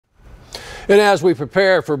And as we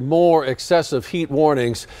prepare for more excessive heat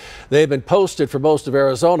warnings, they've been posted for most of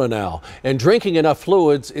Arizona now. And drinking enough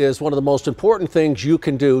fluids is one of the most important things you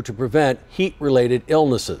can do to prevent heat-related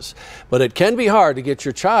illnesses. But it can be hard to get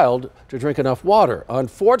your child to drink enough water.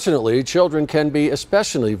 Unfortunately, children can be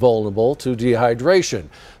especially vulnerable to dehydration.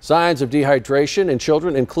 Signs of dehydration in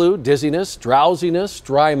children include dizziness, drowsiness,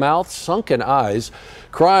 dry mouth, sunken eyes,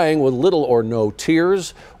 crying with little or no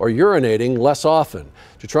tears, or urinating less often.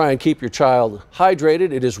 To try and keep your child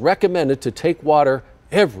hydrated, it is recommended to take water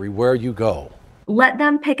everywhere you go. Let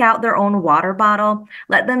them pick out their own water bottle.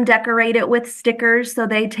 Let them decorate it with stickers so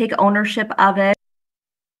they take ownership of it.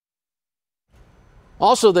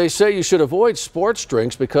 Also, they say you should avoid sports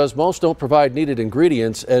drinks because most don't provide needed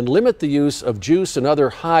ingredients, and limit the use of juice and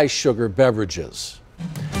other high sugar beverages.